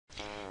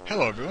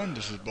Hello everyone,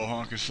 this is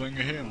Banjo-Kazooie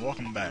here, and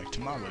welcome back to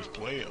my Let's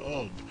Play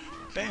of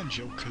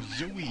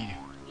Banjo-Kazooie.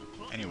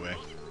 Anyway,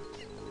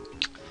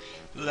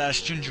 the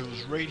last Jinjo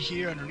is right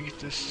here underneath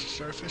this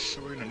surface,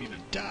 so we're gonna need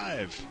a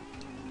dive.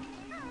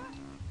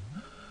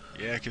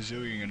 Yeah,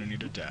 Kazooie, you're gonna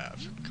need a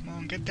dive. Come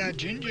on, get that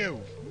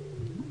Jinjo!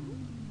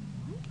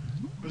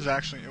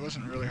 It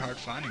wasn't really hard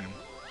finding him.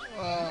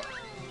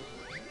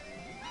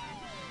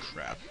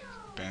 Crap.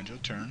 Banjo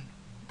turn.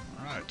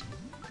 Alright.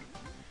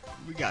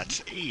 We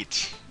got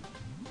 8.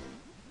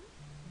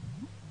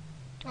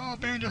 Oh,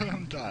 Banjo,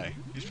 don't die.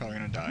 He's probably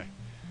gonna die.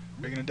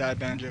 Are you gonna die,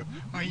 Banjo?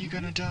 Are you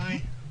gonna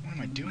die? What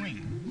am I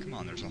doing? Come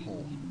on, there's a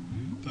hole.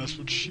 That's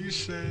what she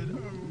said.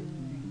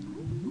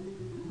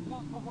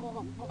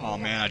 Oh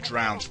man, I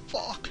drowned.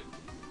 Fuck!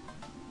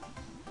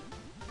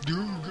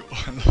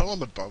 All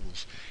the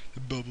bubbles.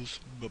 Bubbles.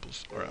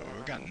 Alright, well,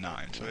 we got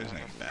 9, so it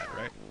ain't bad,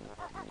 right?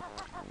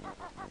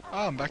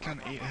 Oh, I'm back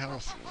on 8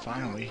 health.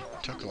 Finally.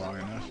 Took long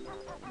enough.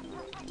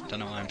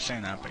 Don't know why I'm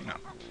saying that, but you know.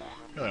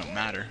 It really don't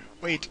matter.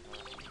 Wait!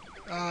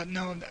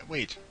 No,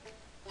 wait.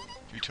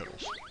 3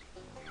 totals.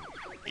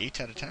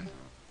 8 out of 10?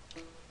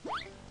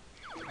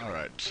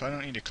 Alright, so I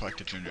don't need to collect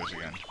the Jinjos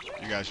again.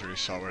 You guys already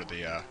saw where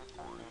the,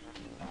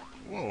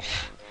 whoa.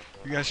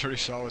 You guys already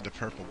saw where the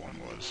purple one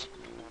was.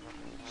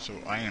 So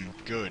I am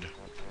good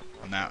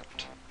on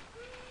that.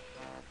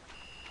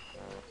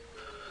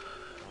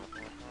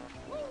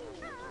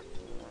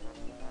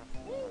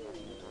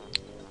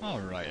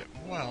 Alright,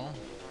 well,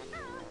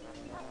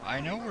 I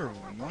know where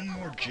one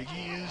more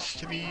Jiggy is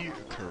to be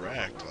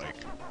correct, like,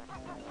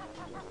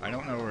 I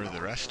don't know where the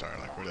rest are,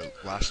 like where the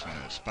last one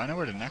is, but I know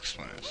where the next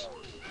one is.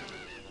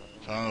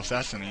 So I don't know if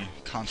that's any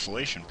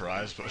consolation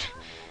prize, but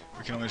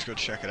we can always go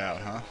check it out,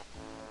 huh?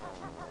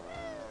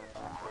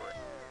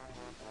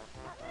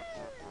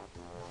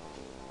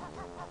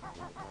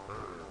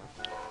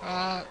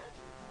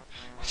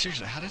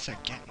 Seriously, how does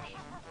that get me?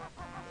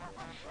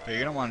 But you're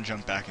gonna want to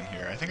jump back in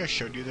here. I think I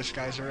showed you this,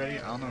 guys, already.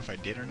 I don't know if I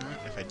did or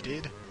not. If I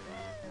did,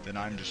 then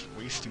I'm just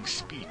wasting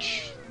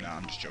speech. No,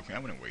 I'm just joking. I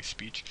wouldn't waste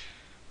speech.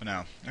 But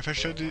no, if I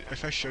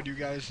showed you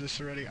guys this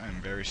already,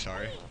 I'm very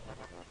sorry.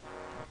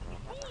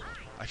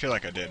 I feel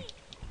like I did.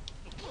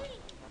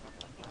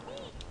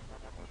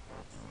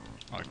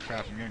 Oh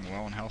crap! I'm getting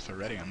low on health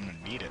already. I'm gonna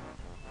need it.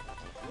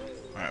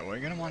 All right. Well,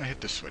 you're gonna want to hit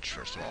the switch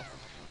first of all.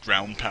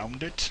 Ground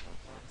pound it.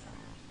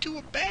 Do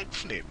a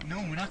backflip. No,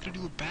 we're not gonna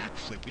do a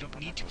backflip. We don't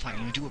need to. Fine, I'm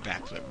gonna do a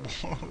backflip.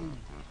 Whoa.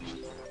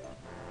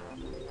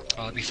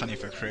 Oh, it'd be funny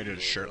if I created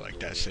a shirt like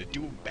that. Said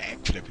do a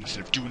backflip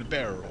instead of doing a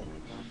barrel roll.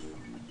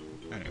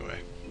 Anyway.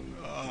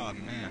 Oh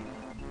man.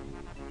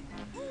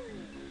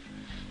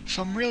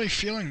 So I'm really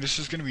feeling this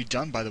is gonna be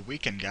done by the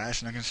weekend,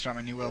 guys, and I can start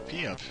my new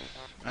LP up.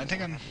 I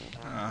think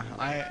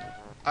I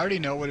already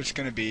know what it's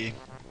gonna be.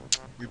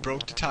 We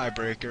broke the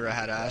tiebreaker. I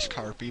had to ask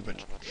Harpy,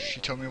 but she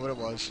told me what it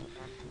was.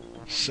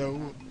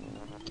 So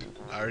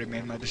I already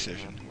made my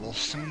decision. We'll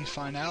soon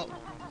find out.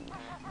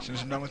 As soon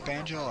as I'm done with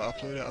Banjo, I'll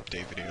upload an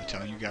update video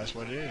telling you guys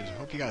what it is. I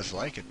hope you guys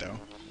like it, though.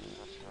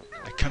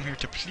 I come here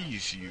to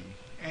please you.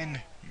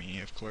 And me,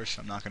 of course.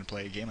 I'm not going to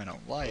play a game I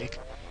don't like.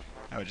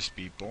 That would just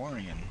be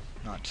boring and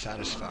not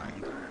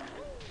satisfying.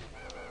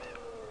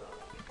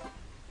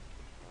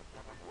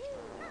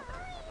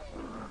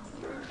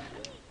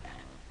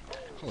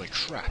 Holy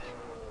crap.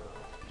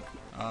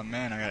 Oh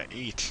man, I got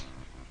 8.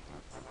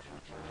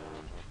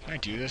 Can I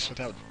do this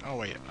without... Oh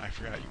wait, I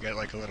forgot. You get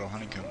like a little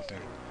honeycomb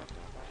thing.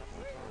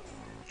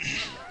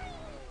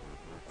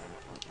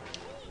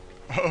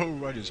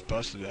 Oh, I just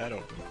busted that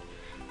open.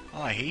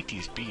 Oh, I hate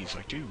these bees.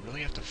 Like, do you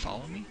really have to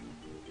follow me?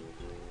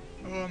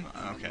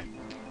 Okay.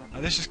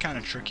 Now this is kind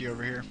of tricky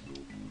over here.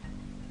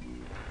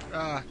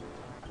 Yeah,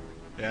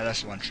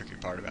 that's the one tricky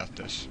part about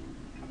this.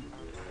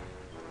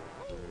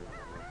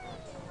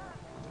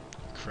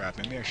 Crap,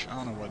 maybe I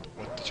don't know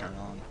what to turn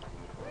on.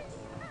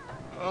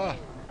 Oh!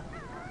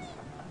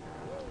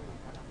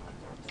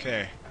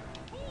 Okay.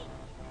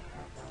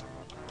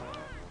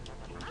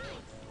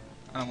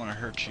 I don't want to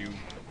hurt you.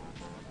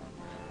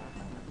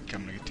 Okay,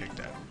 I'm gonna take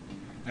that.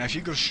 Now if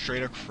you go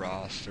straight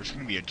across, there's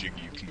gonna be a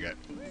Jiggy you can get.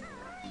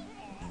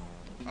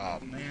 Oh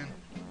man.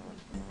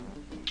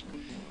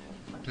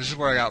 This is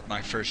where I got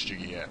my first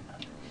Jiggy at.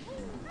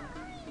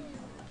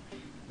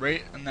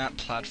 Right on that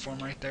platform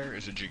right there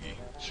is a Jiggy,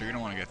 so you're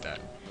gonna want to get that.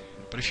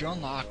 But if you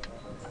unlock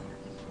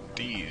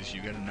these,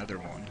 you get another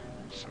one.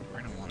 So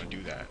we're gonna want to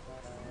do that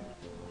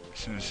as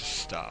soon as it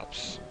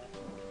stops.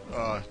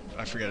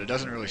 I forget, it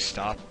doesn't really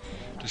stop.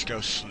 Just go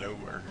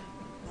slower.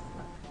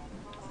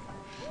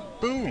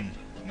 Boom!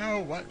 No,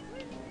 what?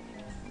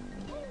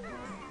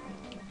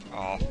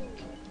 Oh. I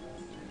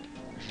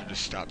should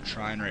just stop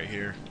trying right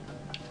here.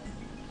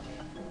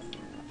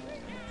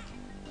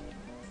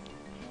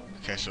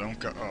 Okay, so don't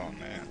go. Oh,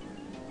 man.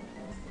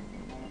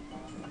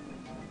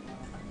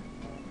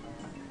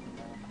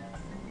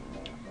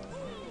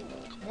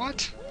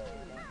 What?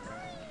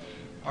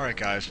 Alright,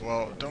 guys,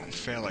 well, don't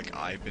fail like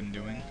I've been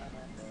doing.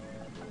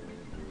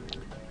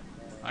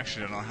 I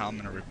actually don't know how I'm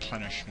going to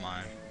replenish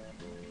my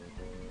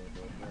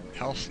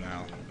health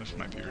now. This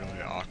might be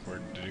really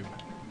awkward to do.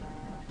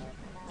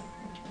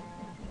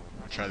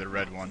 try the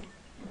red one.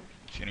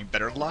 See any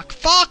better luck?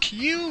 Fuck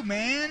you,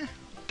 man!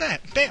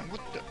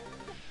 What the?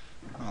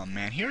 Oh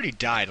man, he already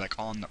died, like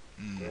on the...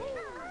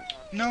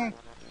 No,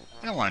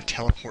 I don't want to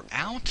teleport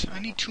out. I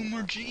need 2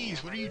 more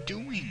G's. What are you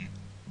doing?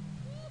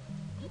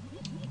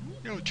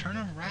 Yo, turn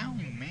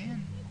around,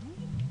 man.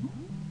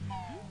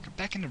 Get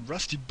back into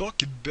Rusty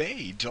Bucket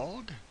Bay,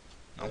 dog.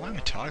 Now, why am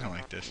I talking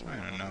like this? I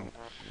don't know.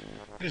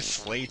 It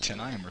is late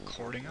and I am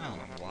recording. I don't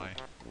know why.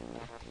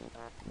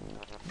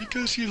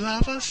 Because you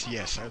love us?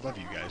 Yes, I love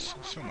you guys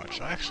so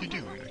much. I actually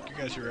do. Like, you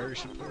guys are very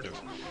supportive.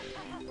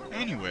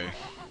 Anyway.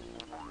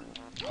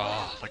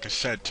 Like I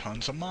said,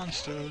 tons of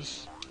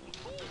monsters.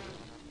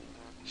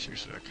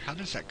 Seriously, like, how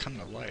does that come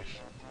to life?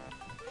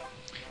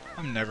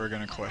 I'm never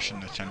gonna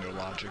question Nintendo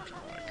logic.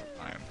 Like,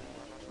 I am.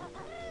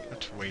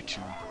 That's way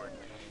too...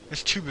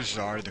 It's too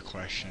bizarre to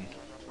question.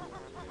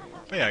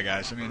 But yeah,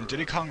 guys, I mean,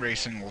 Diddy Kong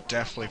Racing will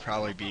definitely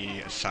probably be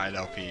a side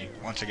LP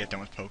once I get done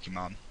with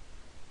Pokemon.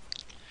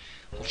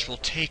 Which will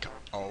take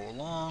a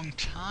long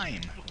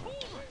time.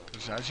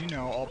 Because as you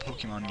know, all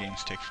Pokemon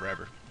games take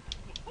forever.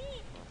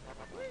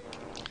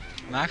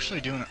 I'm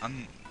actually doing...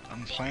 I'm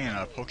playing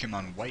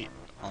Pokemon White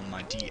on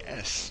my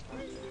DS.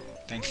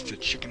 Thanks to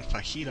Chicken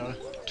Fajita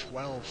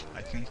 12,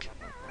 I think.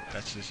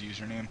 That's his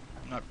username.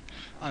 I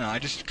don't know, I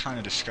just kind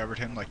of discovered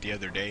him like the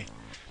other day.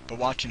 But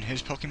watching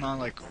his Pokemon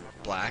like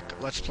Black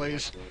Let's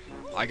Plays,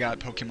 I got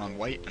Pokemon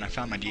White and I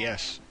found my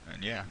DS.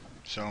 And yeah,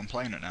 so I'm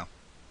playing it now.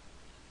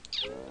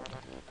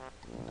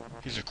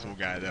 He's a cool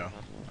guy though.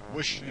 I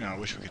wish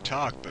we could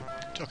talk, but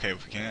it's okay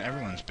if we can't.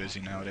 Everyone's busy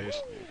nowadays.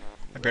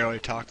 I barely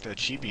talk to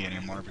Chibi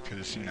anymore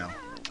because,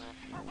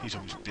 he's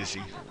always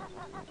busy.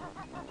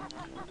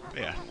 But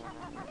yeah,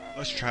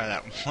 let's try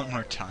that one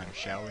more time,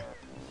 shall we?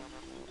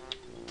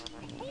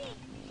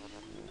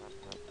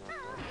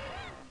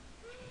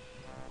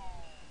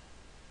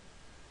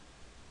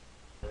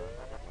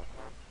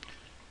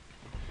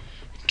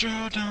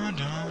 Da da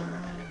da.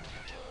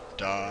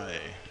 Die.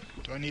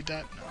 Do I need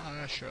that?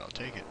 Sure, I'll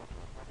take it.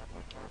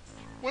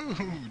 Whoa,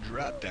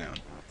 drop down.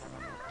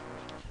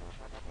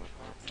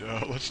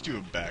 Duh, let's do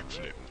a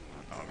backflip.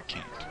 Oh, we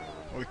can't.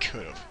 Oh, we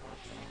could've.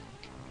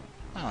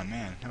 Oh,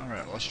 man.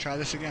 Alright, let's try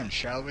this again,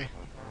 shall we?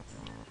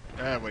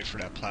 Wait for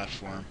that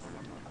platform.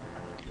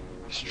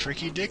 It's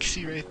Tricky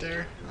Dixie right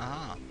there.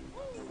 Aha.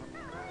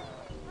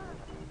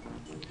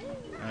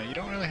 You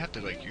don't really have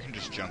to, like, you can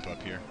just jump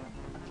up here.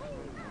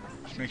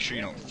 Just make sure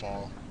you don't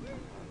fall.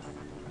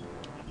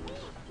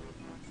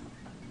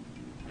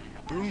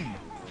 Boom!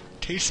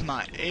 Taste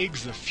my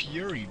eggs of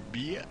fury,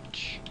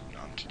 bitch! No,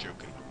 I'm just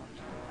joking.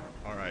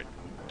 Alright.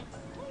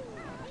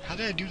 How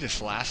did I do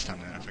this last time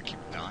then if I keep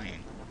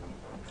dying?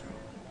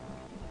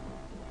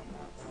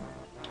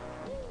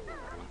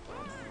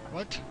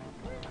 What?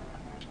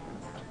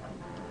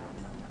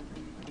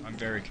 I'm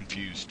very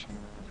confused.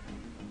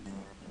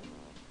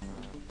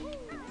 Well,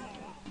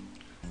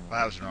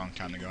 that was the wrong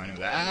time to go. I knew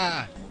that.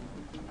 Ah!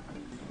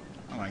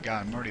 Oh my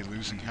god, I'm already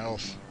losing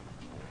health.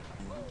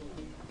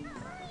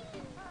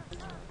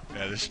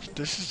 Yeah,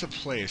 this is the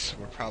place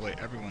where probably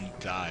everyone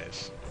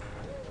dies.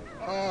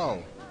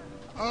 Oh!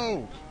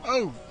 Oh!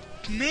 Oh!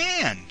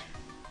 Man!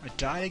 I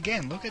died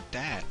again. Look at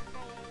that.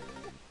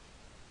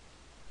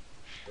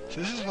 So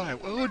this is why...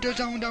 Oh,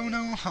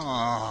 no.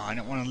 I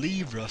don't want to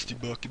leave Rusty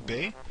Bucket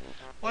Bay.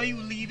 Why are you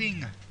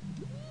leaving?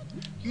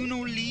 You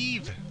no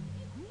leave.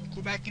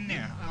 Go back in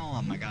there.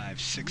 Oh my god, I have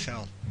 6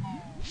 health.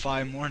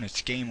 5 more and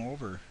it's game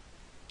over.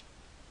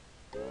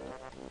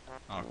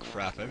 Oh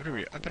crap, I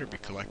better be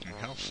collecting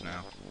health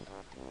now.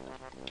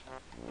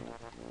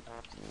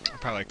 I'll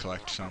probably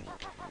collect some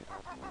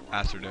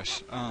after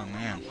this. Oh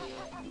man.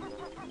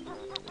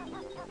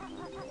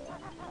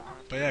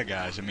 But yeah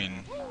guys, I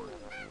mean,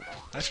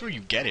 that's where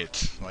you get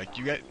it. Like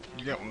you get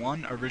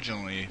one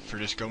originally for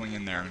just going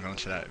in there and going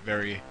to that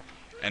very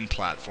end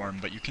platform,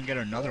 but you can get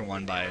another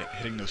one by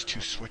hitting those 2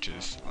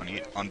 switches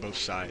on both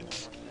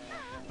sides.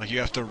 Like you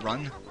have to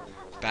run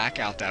back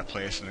out that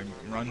place and then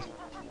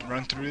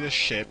run through the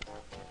ship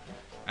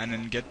and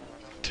then get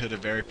to the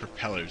very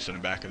propellers in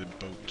the back of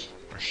the boat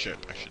or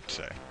ship, I should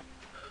say.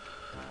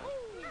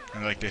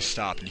 And like they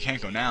stop and you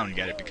can't go down and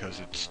get it because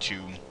it's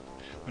too...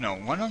 No,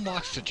 one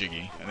unlocks the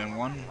Jiggy and then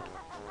one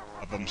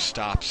of them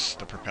stops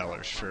the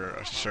propellers for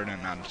a certain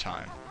amount of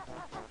time.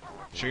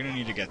 So you're gonna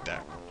need to get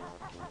that.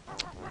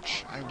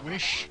 Which I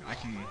wish I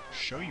can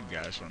show you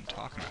guys what I'm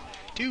talking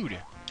about. Dude,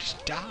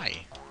 just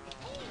die.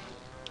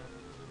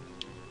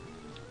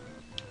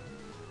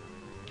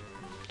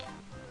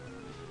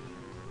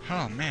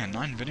 Oh man,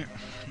 9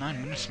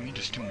 minutes of me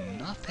just doing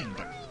nothing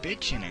but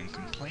bitching and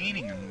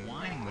complaining and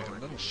whining like a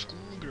little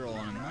schoolgirl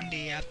on a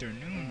Monday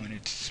afternoon when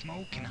it's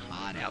smoking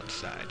hot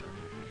outside.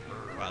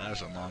 Wow, that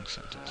was a long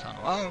sentence.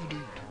 Oh,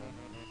 dude.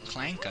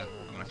 Clanka.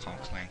 I'm gonna call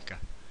him Clanka.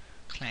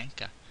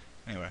 Clanka.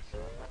 Anyway.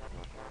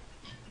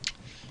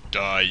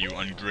 Die, you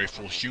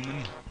ungrateful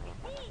human.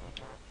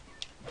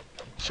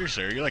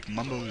 Seriously, are you like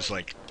Mumbo's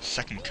like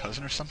second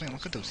cousin or something?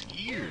 Look at those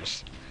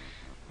ears.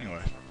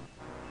 Anyway.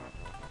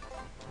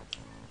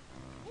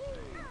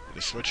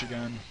 The switch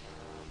again.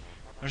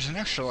 There's an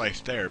extra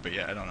life there, but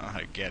yeah, I don't know how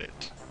to get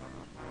it.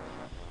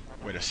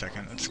 Wait a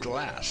second, it's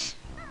glass.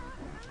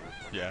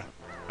 Yeah,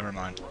 never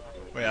mind.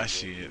 Wait, I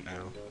see it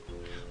now.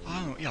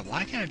 Oh, yeah,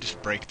 why can't I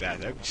just break that?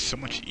 That'd be so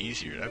much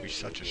easier. That'd be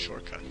such a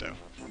shortcut, though.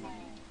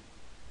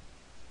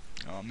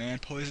 Oh man,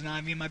 poison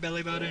ivy in my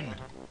belly button.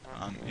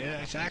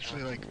 Yeah, it's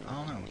actually like, I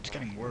don't know, it's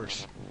getting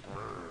worse.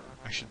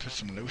 I should put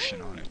some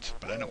lotion on it,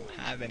 but I don't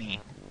have any.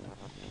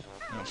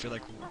 I don't feel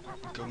like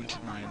going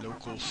to my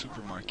local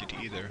supermarket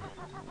either.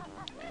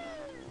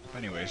 But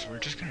anyways, we're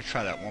just gonna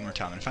try that one more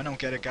time. And if I don't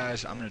get it,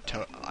 guys,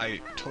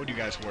 I told you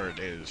guys where it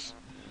is.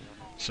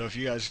 So if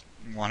you guys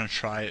want to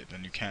try it,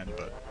 then you can.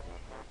 But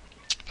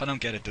if I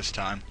don't get it this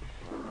time,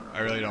 I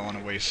really don't want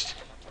to waste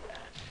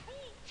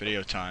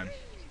video time,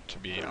 to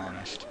be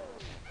honest.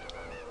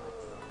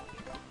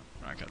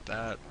 I got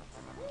that.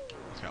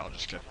 Okay, I'll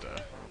just get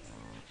the...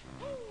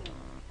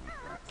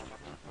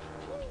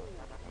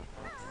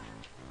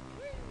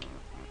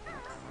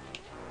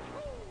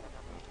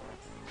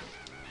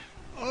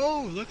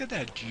 Oh, look at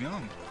that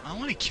jump. I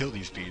want to kill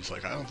these bees.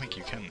 Like, I don't think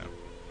you can, though.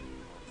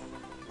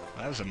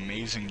 That was an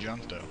amazing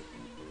jump, though.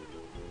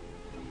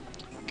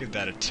 Give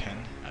that a 10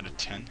 out of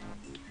 10.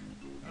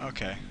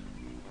 Okay.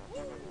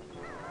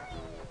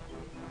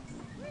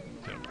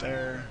 Get up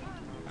there.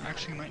 I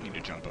actually might need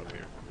to jump up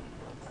here.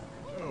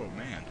 Oh,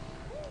 man.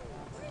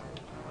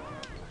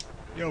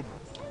 Yo.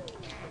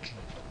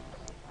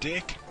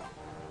 Dick.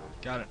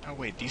 Got it. Oh,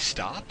 wait, these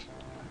stop?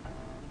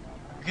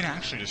 I can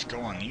actually just go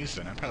on these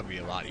then. That'd probably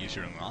be a lot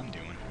easier than what I'm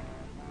doing.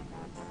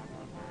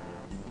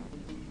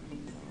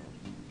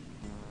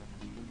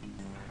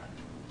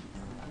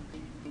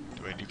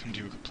 Wait, do you come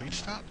to a complete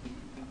stop?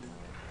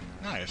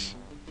 Nice.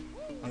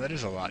 Oh, that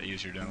is a lot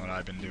easier than what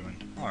I've been doing.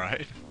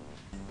 Alright.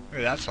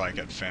 Maybe that's why I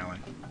kept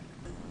failing.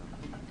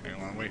 Okay, I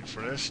want to wait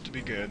for this to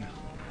be good.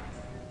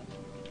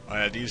 Oh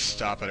yeah, these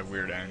stop at a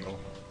weird angle.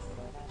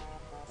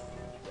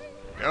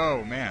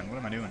 Oh man, what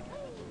am I doing?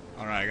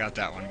 Alright, I got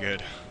that one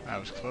good. That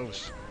was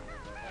close.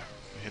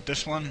 Hit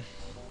this one.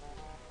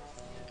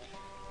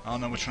 I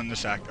don't know which one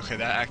this okay,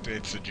 that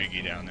activates the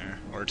jiggy down there.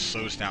 Or it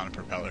slows down the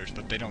propellers,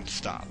 but they don't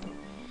stop.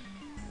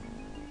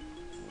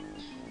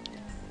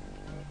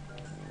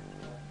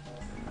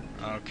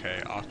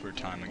 Okay, awkward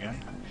time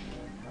again.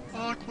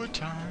 Awkward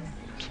time.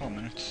 12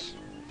 minutes.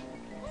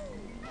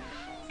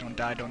 Don't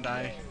die, don't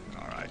die.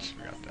 Alright,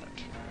 we got that.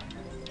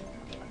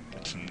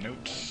 Get some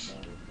notes.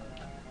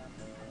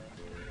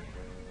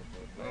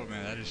 Oh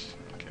man, that is...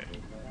 okay.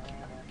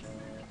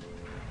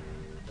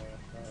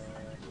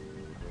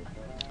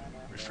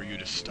 Wait for you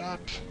to stop.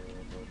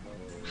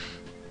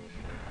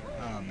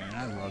 Oh man,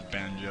 I love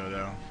Banjo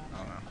though. I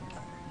don't know.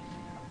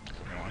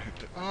 I want to hit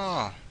the...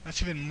 oh,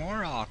 that's even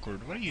more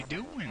awkward. What are you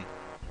doing?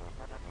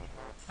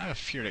 I have a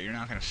fear that you're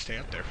not going to stay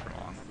up there for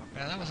long.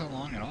 Yeah, that wasn't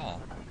long at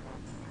all.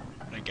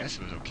 But I guess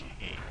it was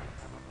okay.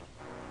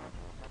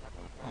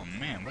 Oh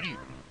man, what are you...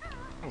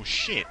 oh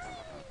shit.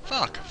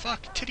 Fuck,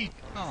 titty...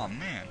 oh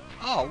man.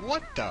 Oh,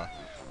 what the...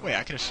 wait,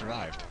 I could have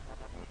survived.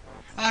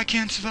 I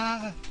can't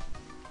survive!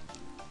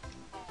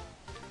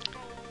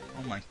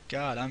 Oh my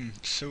god, I'm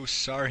so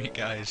sorry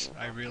guys.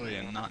 I really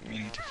am not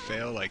meaning to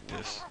fail like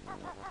this.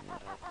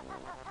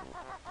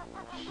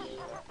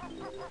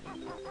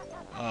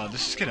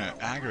 This is gonna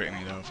aggravate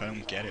me though if I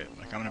don't get it.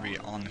 Like, I'm gonna be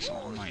on this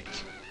all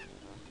night.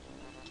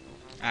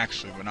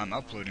 Actually, when I'm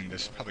uploading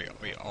this, probably I'll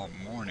be all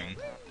morning.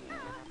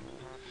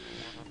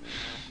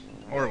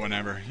 Or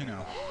whenever, you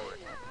know.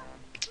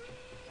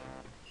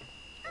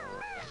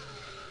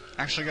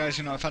 Actually guys,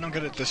 you know, if I don't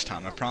get it this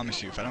time, I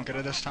promise you, if I don't get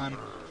it this time,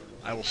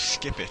 I will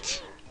skip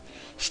it.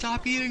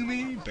 Stop eating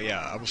me! But yeah,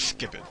 I will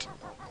skip it.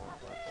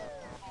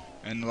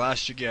 And the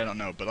last jiggy, I don't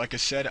know. But like I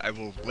said, I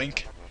will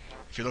link,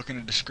 if you look in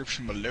the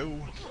description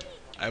below,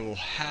 I will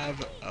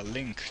have a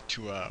link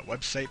to a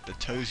website that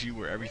tells you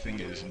where everything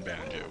is in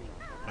Banjo.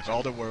 Like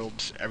all the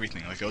worlds,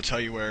 everything. Like it'll tell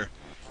you where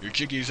your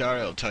jiggies are,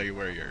 it'll tell you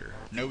where your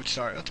notes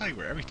are, it'll tell you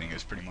where everything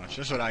is pretty much.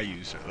 That's what I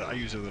use. I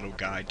use a little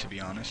guide, to be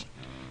honest.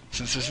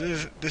 Since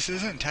this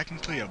isn't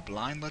technically a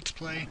blind Let's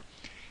Play,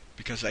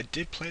 because I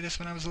did play this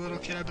when I was a little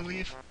kid, I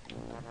believe.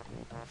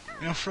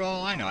 You know, for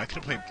all I know, I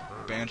could have played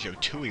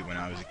Banjo-Tooie when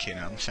I was a kid,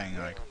 and I'm saying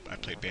like I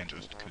played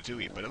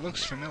Banjo-Kazooie, but it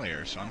looks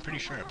familiar, so I'm pretty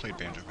sure I played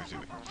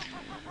Banjo-Kazooie.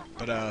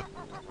 But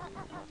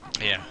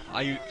yeah,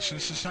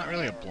 since it's not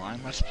really a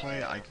blind Let's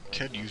Play, I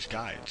could use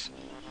guides.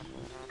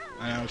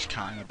 I know it's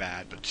kind of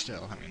bad, but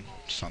still, I mean,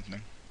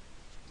 something.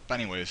 But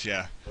anyways,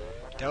 yeah,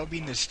 that will be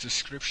in this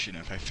description.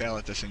 If I fail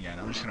at this again,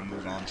 I'm just gonna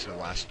move on to the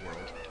last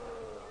world.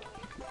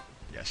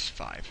 Yes,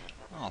 5.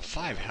 Oh,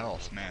 5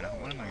 health, man.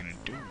 What am I gonna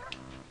do?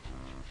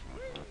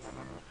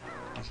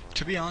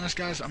 To be honest,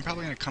 guys, I'm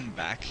probably gonna come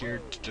back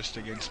here just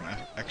to get some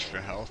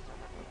extra health.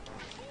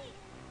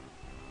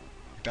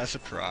 That's a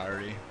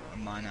priority of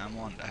mine. I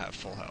want to have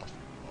full health.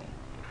 Well,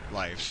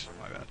 lives,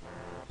 my bad.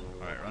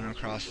 Alright, running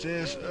across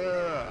this.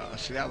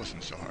 See, that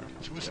wasn't so hard.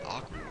 So what's the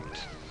awkward ones?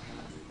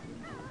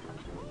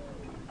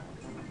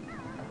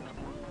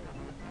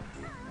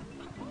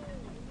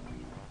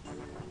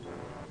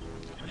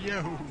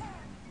 Yo!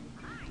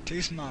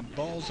 Taste my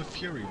balls of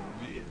fury,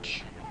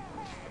 bitch.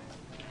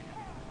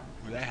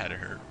 Ooh, that had to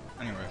hurt.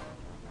 Anyway.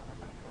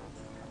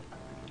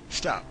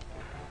 Stop.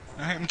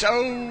 I am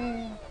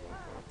oh!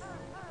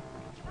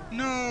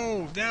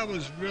 No, that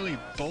was really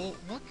bold.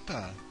 What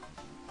the?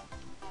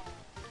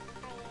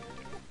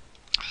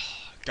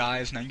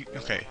 Guys, now you,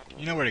 okay,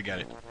 you know where to get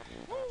it.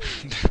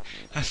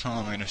 That's all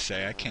I'm gonna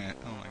say. I can't.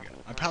 Oh my god.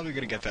 I'm probably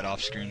gonna get that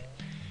off screen.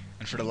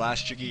 And for the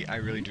last Jiggy, I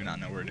really do not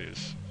know where it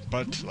is.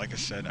 But like I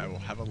said, I will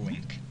have a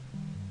link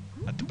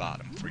at the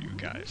bottom for you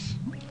guys.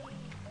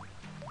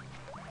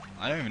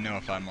 I don't even know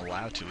if I'm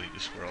allowed to leave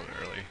this world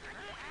early.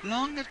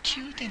 Long of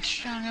tooth and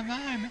strong of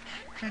arm,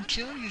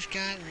 Gruntilda's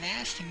got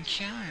lasting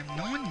charm.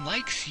 No one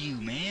likes you,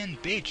 man.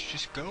 Bitch,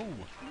 just go.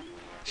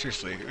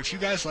 Seriously, if you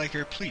guys like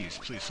her, please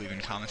leave in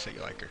comments that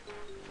you like her.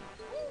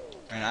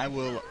 And I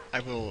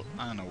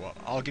don't know what,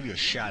 I'll give you a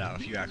shout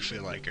out if you actually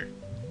like her.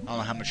 I don't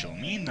know how much it'll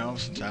mean though,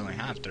 since I only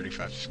have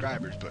 35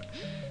 subscribers, but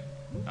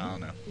I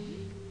don't know.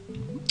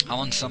 I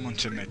want someone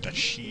to admit that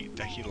he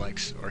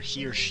likes, or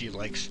he or she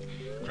likes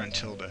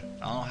Gruntilda.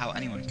 I don't know how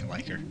anyone can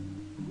like her.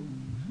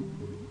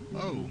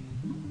 Oh,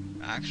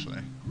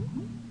 actually.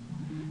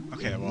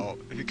 Okay, well,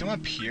 if you come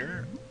up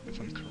here, if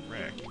I'm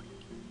correct,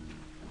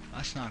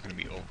 that's not going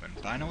to be open.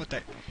 But I know what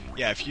that...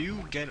 Yeah, if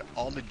you get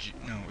all the...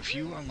 if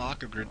you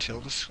unlock a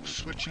Gruntilda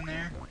switch in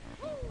there,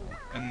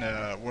 in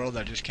the world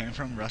that just came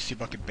from, Rusty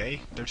Bucket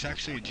Bay, there's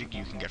actually a Jiggy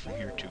you can get from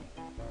here too.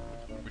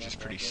 Which is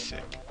pretty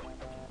sick.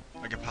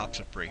 Like it pops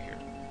up right here.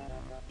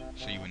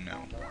 So you would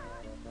know.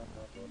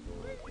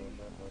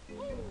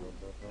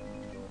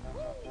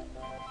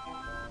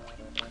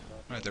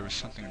 Right, there was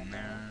something in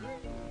there.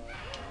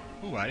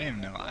 Ooh, I didn't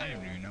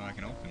even know I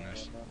can open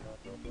this.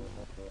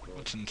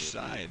 What's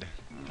inside?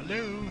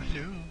 Hello,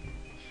 hello.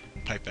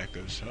 Pipe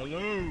echoes. Hello,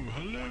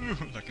 hello.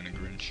 Like in a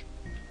Grinch.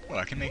 Oh,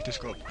 I can make this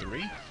go up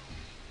 3?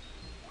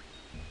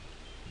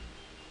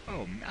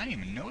 Oh, I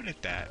didn't even notice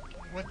that.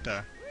 What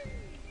the?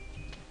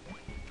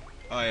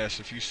 Oh yes,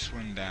 if you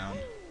swim down,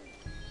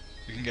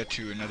 you can get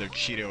to another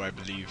Cheeto, I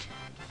believe.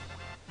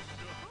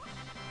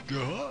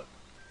 Good.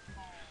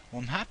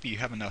 Well, I'm happy you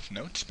have enough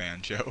notes,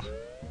 Banjo.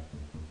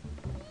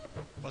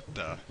 What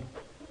the?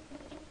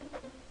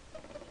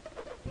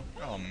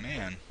 Oh,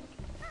 man.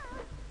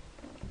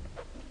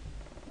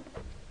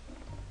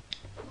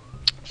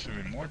 It's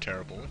even more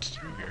terrible. What's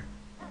through here?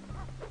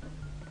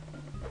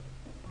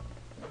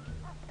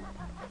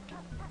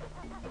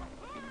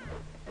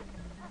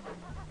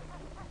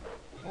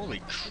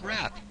 Holy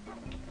crap!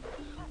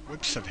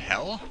 Whips of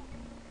hell?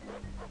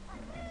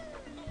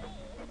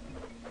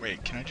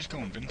 Wait, can I just go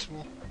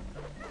invincible?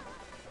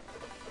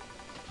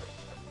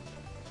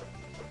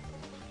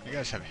 You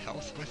guys have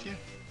health with you?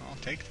 I'll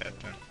take that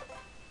then.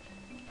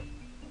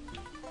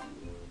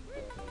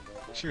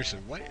 Seriously,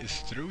 what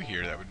is through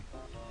here that would...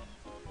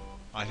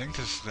 I think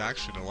this is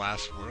actually the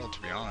last world,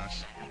 to be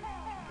honest.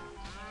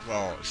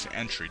 Well, it's the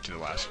entry to the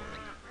last world.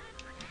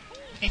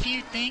 If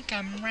you think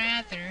I'm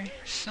rather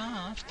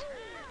soft,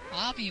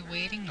 I'll be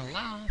waiting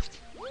aloft.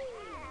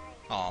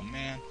 Aw,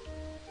 man.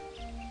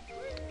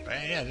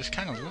 But yeah, this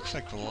kind of looks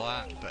like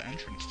the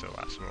entrance to the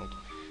last world.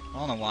 I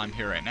don't know why I'm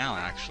here right now,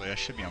 actually. I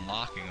should be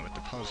unlocking it with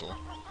the puzzle.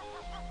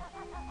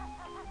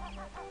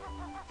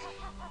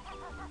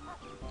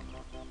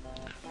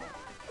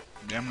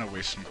 Yeah, I'm gonna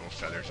waste some gold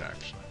feathers,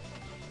 actually.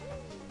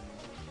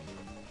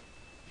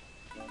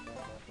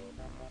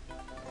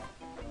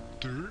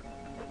 Dirt.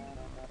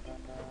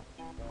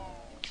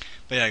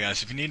 But yeah,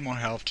 guys, if you need more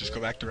health, just go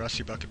back to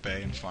Rusty Bucket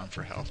Bay and farm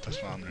for health. That's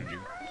what I'm gonna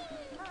do.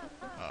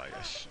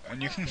 Yes.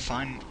 And you can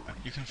find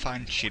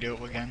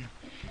Cheeto again.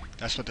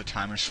 That's what the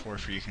timer's for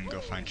you can go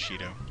find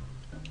Cheeto.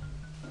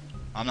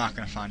 I'm not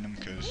gonna find him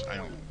because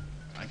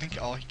I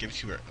think all he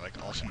gives you are like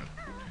ultimate,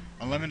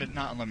 unlimited,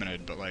 not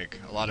unlimited, but like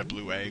a lot of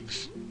blue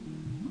eggs.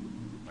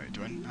 Wait,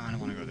 no, I don't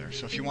want to go there.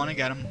 So if you want to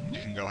get him,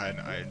 you can go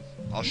ahead.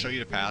 I'll show you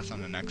the path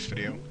on the next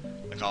video.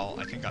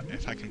 Like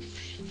if I can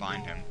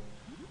find him,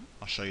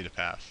 I'll show you the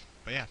path.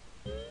 But yeah,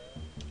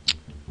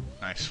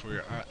 nice. We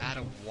are out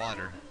of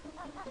water.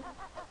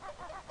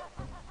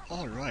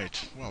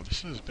 Alright, well,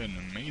 this has been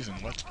an amazing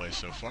Let's Play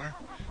so far.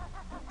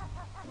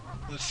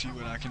 Let's see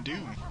what I can do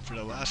for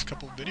the last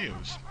couple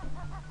videos.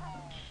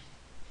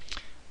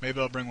 Maybe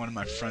I'll bring one of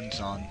my friends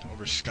on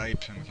over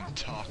Skype and we can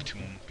talk to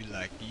him. Be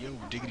like, yo,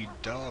 diggity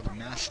dog,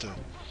 master.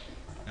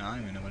 No, I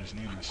don't even know what his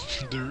name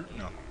is.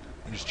 No,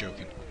 I'm just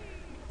joking.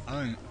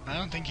 I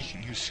don't think you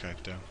can use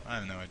Skype, though. I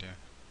have no idea.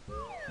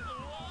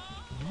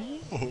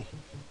 Whoa!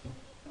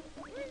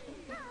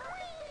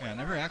 Yeah, I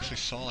never actually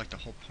saw like the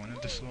whole point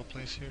of this little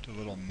place here, the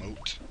little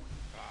moat.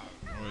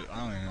 Or, I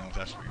don't even know if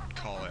that's what you would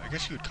call it. I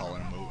guess you would call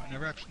it a moat. I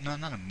never actually, no,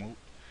 not a moat.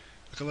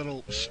 Like a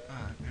little,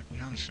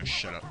 now I'm just gonna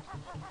shut up.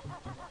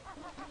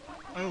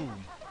 Oh!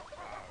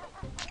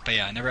 But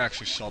yeah, I never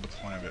actually saw the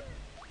point of it.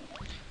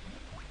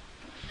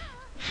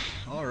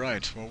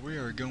 Alright, well we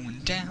are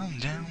going down,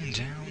 down,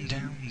 down,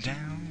 down,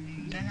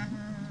 down,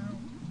 down.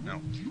 No.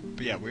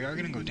 But yeah, we are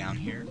gonna go down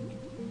here.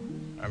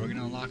 We're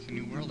gonna unlock the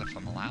new world if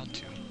I'm allowed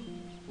to.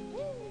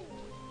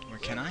 Or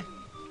can I?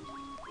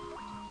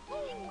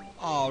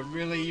 Oh,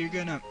 really? You're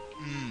gonna...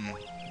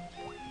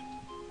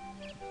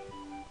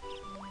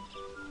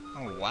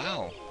 Oh,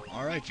 wow.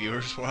 Alright,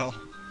 viewers, well,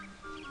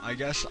 I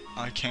guess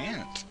I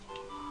can't.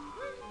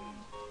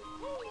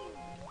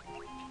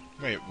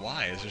 Wait,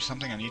 why? Is there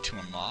something I need to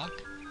unlock?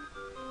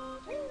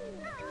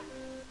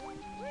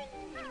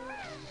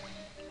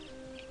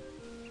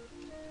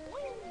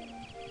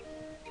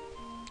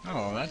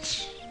 Oh,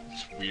 that's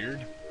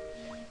weird.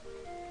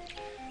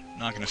 I'm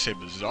not gonna say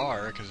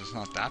bizarre, because it's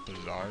not that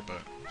bizarre,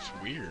 but it's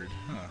weird,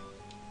 huh?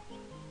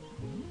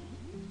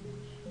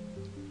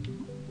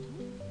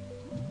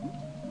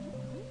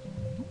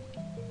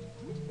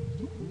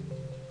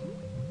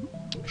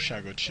 Should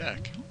I go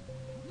check?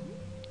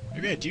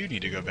 Maybe I do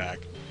need to go back.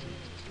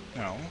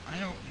 No, I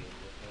don't...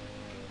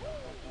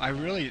 I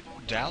really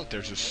doubt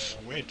there's a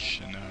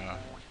switch in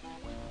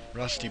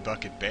Rusty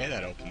Bucket Bay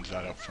that opens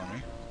that up for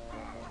me.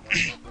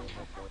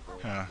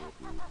 Hey,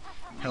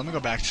 let me go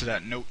back to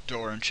that note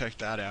door and check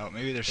that out.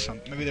 Maybe there's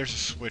a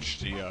switch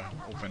to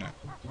open it.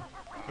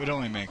 It would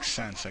only make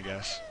sense, I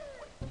guess.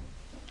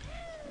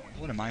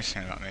 What am I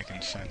saying about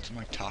making sense? I'm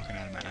like talking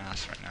out of my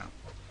ass right now.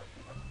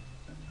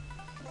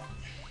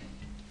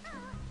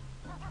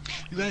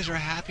 You guys are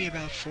happy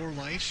about 4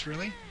 lives,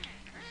 really?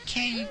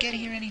 Can't you get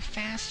here any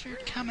faster?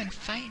 Come and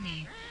fight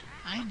me.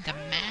 I'm the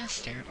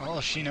master. Oh,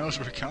 she knows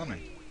we're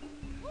coming.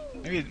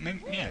 Maybe,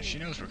 yeah, she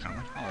knows we're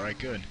coming. Alright,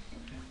 good.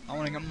 I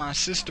want to get my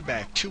sister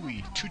back.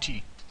 Tootie.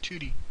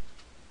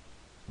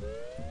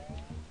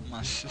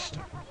 My sister.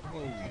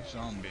 Whoa,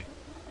 zombie.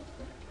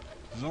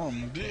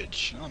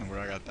 Bitch. I don't know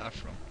where I got that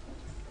from.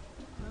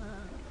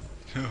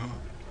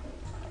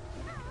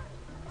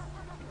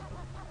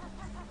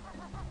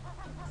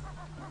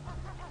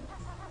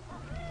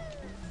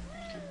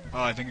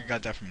 Oh, I think I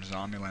got that from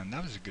Zombieland.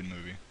 That was a good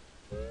movie.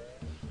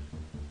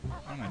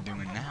 What am I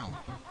doing now?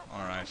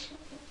 Alright.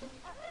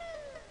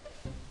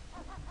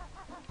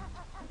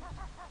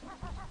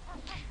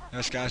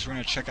 Yes, guys, we're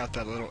going to check out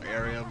that little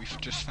area we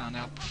just found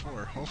out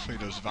before. Hopefully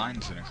those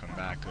vines didn't come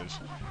back, because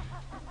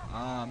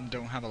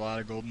don't have a lot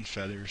of golden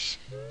feathers.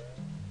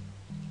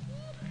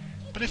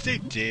 But if they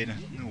did,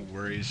 no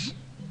worries.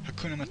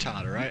 Hakuna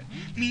Matata, right?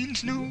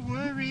 Means no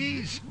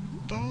worries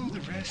for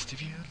the rest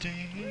of your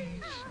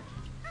days.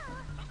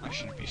 I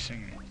shouldn't be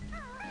singing.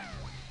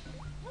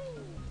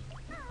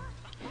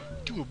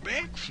 Do a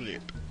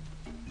backflip.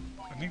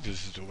 I think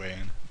this is the way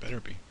in. Better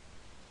be.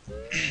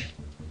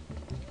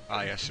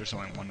 Ah, yes, there's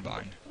only one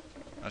vine.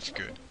 That's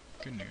good.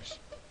 Good news.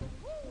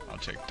 I'll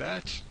take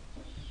that.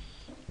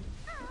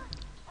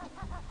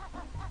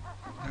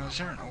 Now, is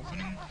there an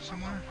opening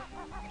somewhere?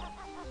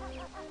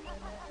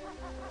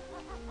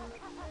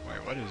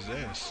 Wait, what is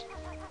this?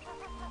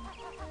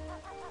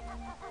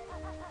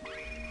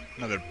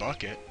 Another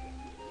bucket.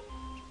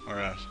 Or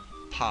a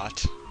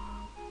pot.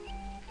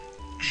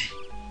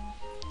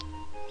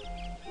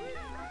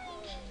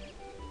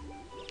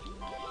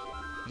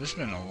 This has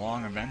been a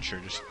long adventure,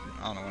 just,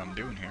 I don't know what I'm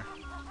doing here.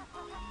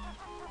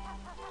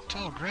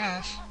 Tall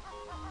grass?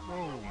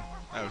 Whoa,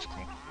 that was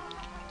cool.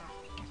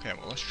 Okay,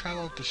 well, let's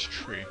travel up this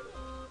tree.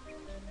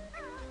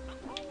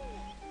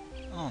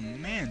 Oh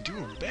man, do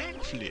a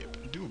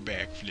backflip. Do a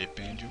backflip,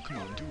 Banjo. Come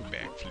on, do a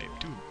backflip.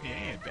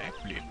 Yeah,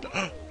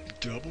 backflip.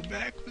 Double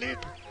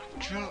backflip?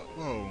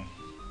 Whoa.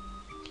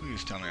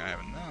 Please tell me I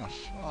have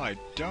enough. Oh, I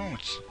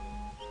don't.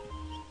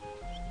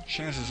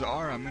 Chances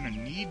are I'm gonna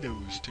need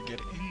those to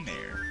get in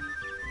there.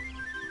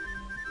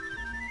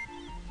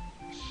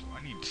 So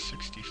I need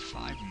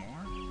 65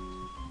 more?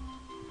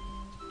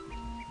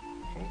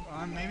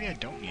 Oh, maybe I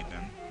don't need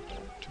them.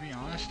 To be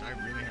honest, I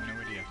really have no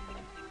idea.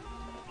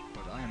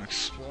 But I am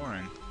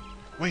exploring.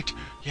 Wait!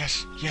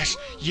 Yes! Yes!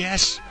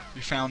 Yes!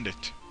 We found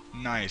it.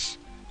 Nice.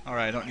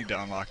 Alright, I don't need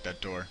to unlock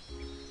that door.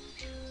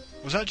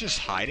 Was that just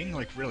hiding?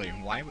 Like, really?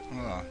 Why would...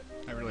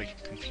 that really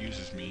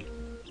confuses me.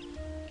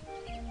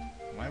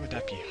 Why would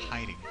that be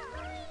hiding?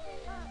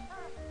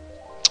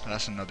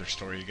 That's another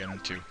story you get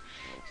into.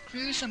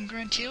 Gruesome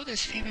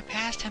Gruntilda's favorite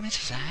pastime is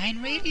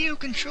flying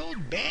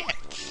radio-controlled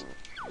bats.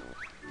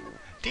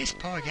 This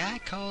poor guy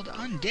called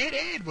Undead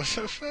Ed was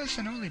her first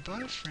and only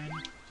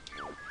boyfriend.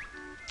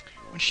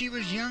 When she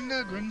was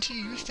younger, Grunty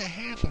used to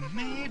have a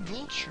mad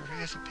vulture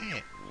as a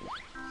pet.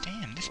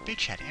 Damn, this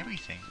bitch had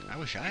everything. I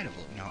wish I had a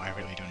vulture. No, I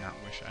really do not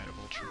wish I had a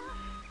vulture.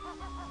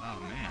 Oh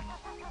man,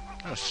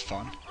 that was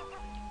fun.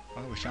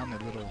 Well, we found the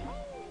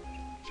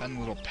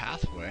little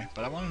pathway,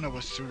 but I want to know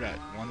what's through that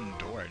one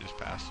door I just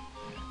passed.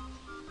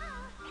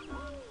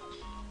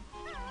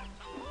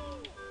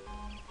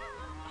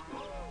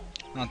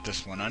 Not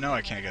this one. I know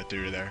I can't get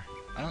through there.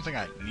 I don't think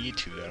I need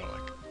to though.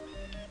 Like,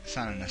 it's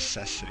not a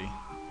necessity.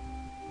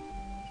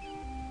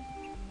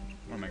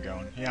 Where am I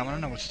going? Yeah, I want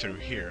to know what's through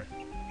here.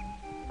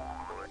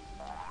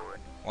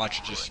 Watch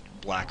it just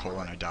black hole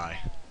and I die.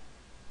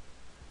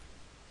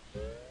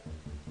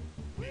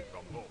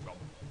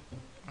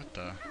 What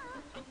the?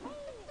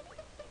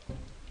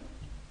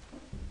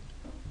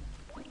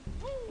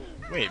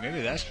 Wait,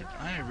 maybe that's where...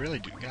 I really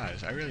do...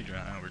 Guys, I really do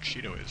not know where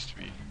Cheeto is, to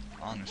be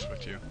honest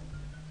with you.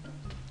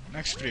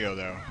 Next video,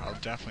 though, I'll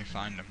definitely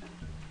find him.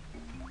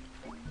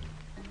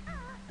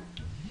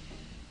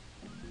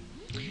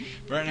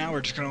 But right now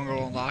we're just gonna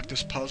go unlock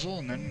this puzzle,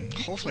 and then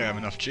hopefully I have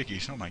enough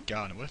jiggies. Oh my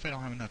god, what if I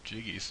don't have enough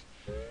jiggies?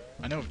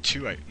 I know of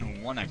two, no,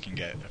 one I can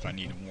get if I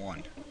need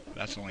one. But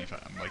that's only if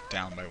I'm like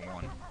down by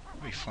one.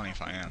 It'd be funny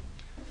if I am.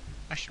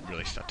 I should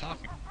really stop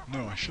talking.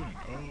 No, I shouldn't.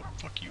 Oh,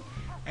 fuck you.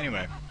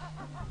 Anyway.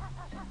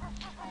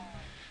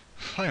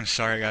 I am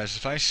sorry guys,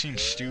 if I seem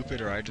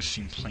stupid or I just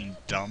seem plain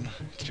dumb,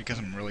 it's because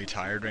I'm really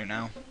tired right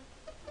now.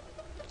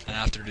 And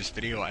after this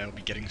video I'll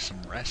be getting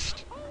some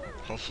rest.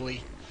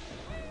 Hopefully.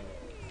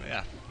 But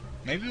yeah.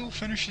 Maybe we'll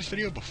finish this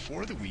video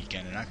before the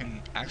weekend and I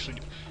can actually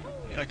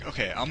like,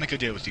 okay, I'll make a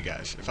deal with you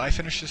guys. If I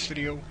finish this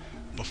video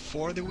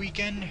before the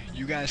weekend,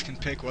 you guys can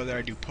pick whether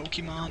I do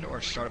Pokemon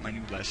or start up my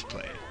new Let's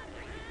Play.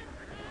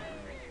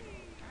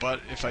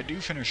 But if I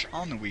do finish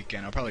on the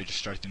weekend, I'll probably just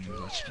start the new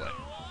Let's Play.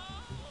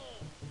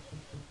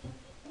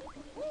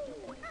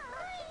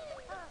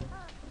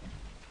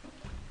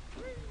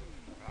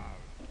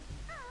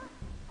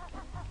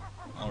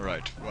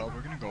 Alright, well,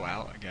 we're gonna go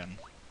out again.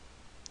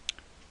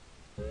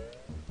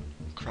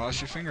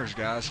 Cross your fingers,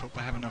 guys. Hope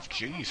I have enough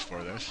G's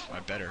for this. I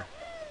better.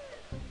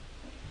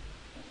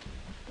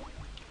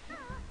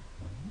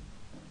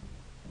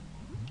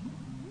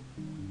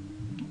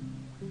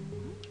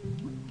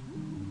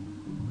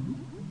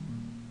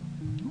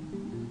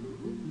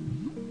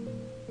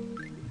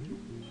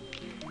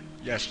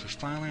 Yes, we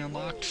finally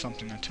unlocked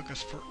something that took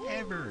us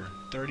forever.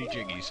 30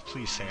 jiggies.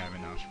 Please say I have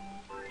enough.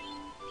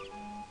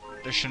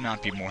 There should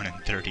not be more than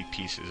 30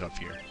 pieces up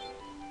here.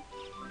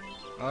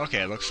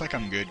 Okay, looks like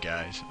I'm good,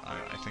 guys.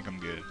 I think I'm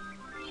good.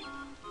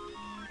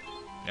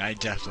 Yeah, I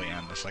definitely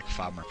am. There's like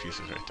 5 more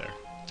pieces right there.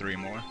 3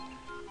 more.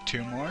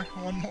 2 more.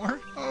 1 more.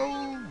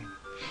 Oh!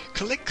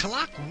 Click,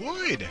 clock,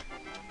 wood!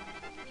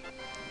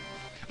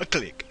 A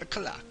click, a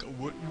clock, a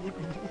wood, wood,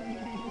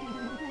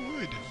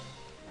 wood.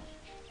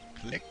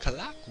 Click,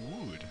 clock,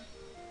 wood.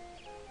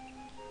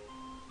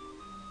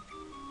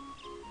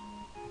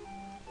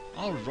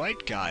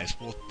 Alright guys,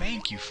 well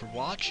thank you for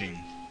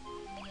watching.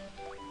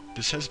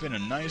 This has been a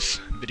nice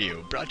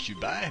video brought to you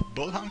by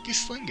Bullhonky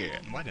Slinger.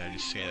 And why did I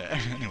just say that?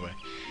 Anyway,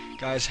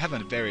 guys, have a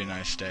very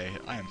nice day.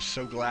 I am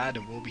so glad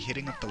and we'll be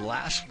hitting up the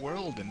last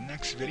world in the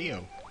next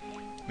video.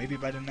 Maybe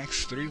by the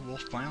next 3 we'll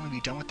finally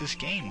be done with this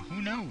game.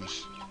 Who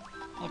knows?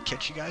 I'll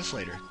catch you guys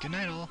later. Good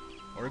night all.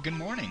 Or good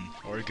morning.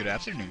 Or good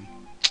afternoon.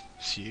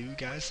 See you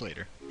guys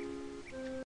later.